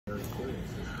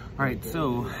All right,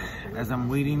 so as I'm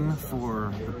waiting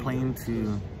for the plane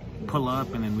to pull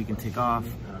up and then we can take off,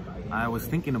 I was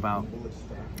thinking about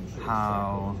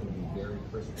how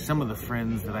some of the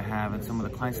friends that I have and some of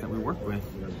the clients that we work with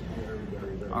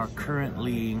are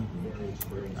currently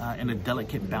in a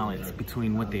delicate balance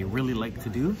between what they really like to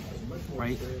do,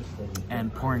 right,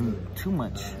 and pouring too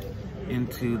much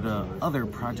into the other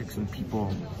projects and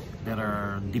people that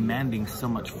are demanding so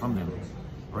much from them,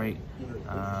 right?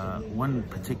 One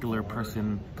particular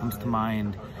person comes to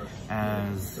mind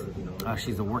as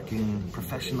she's a working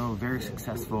professional, very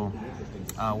successful,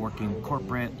 working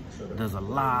corporate, does a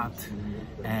lot,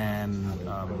 and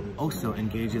also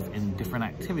engages in different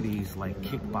activities like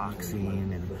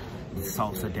kickboxing and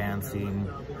salsa dancing.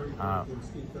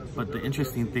 But the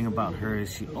interesting thing about her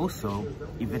is she also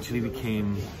eventually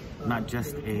became not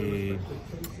just a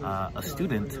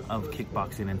student of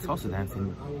kickboxing and salsa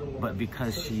dancing, but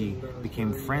because she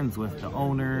became friends with the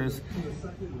owners,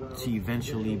 she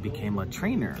eventually became a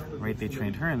trainer, right? They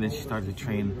trained her and then she started to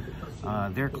train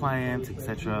their clients,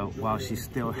 etc., while she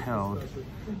still held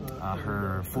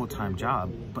her full-time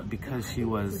job. But because she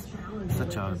was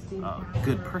such a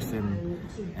good person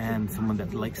and someone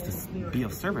that likes to be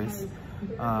of service,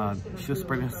 she was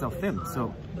spreading herself thin.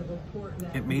 So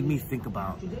it made me think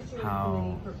about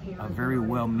how very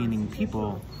well-meaning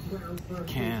people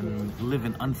can live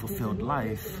an unfulfilled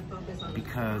life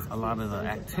because a lot of the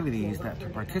activities that they're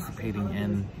participating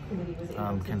in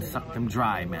can suck them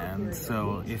dry, man.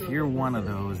 So if you're one of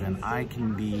those, and I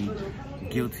can be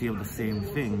guilty of the same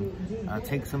thing,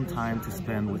 take some time to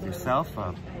spend with yourself,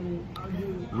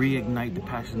 reignite the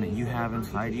passion that you have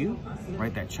inside you,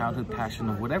 right? That childhood passion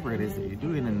of whatever it is that you're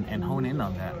doing, and hone in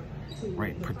on that,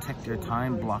 right? Protect your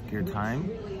time, block your time,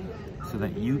 so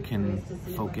that you can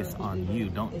focus on you.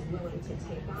 Don't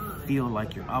feel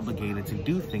like you're obligated to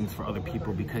do things for other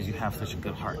people because you have such a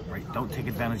good heart, right? Don't take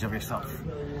advantage of yourself.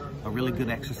 A really good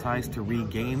exercise to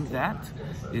regain that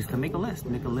is to make a list.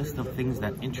 Make a list of things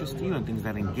that interest you and things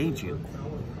that engage you.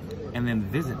 And then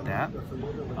visit that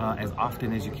as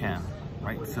often as you can,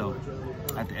 right? So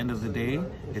at the end of the day,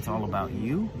 it's all about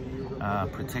you.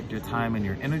 Protect your time and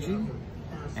your energy,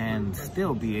 and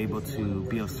still be able to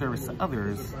be of service to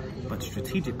others, but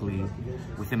strategically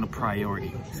within the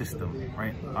priority system,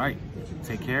 right? All right,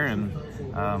 take care and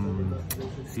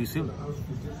see you soon.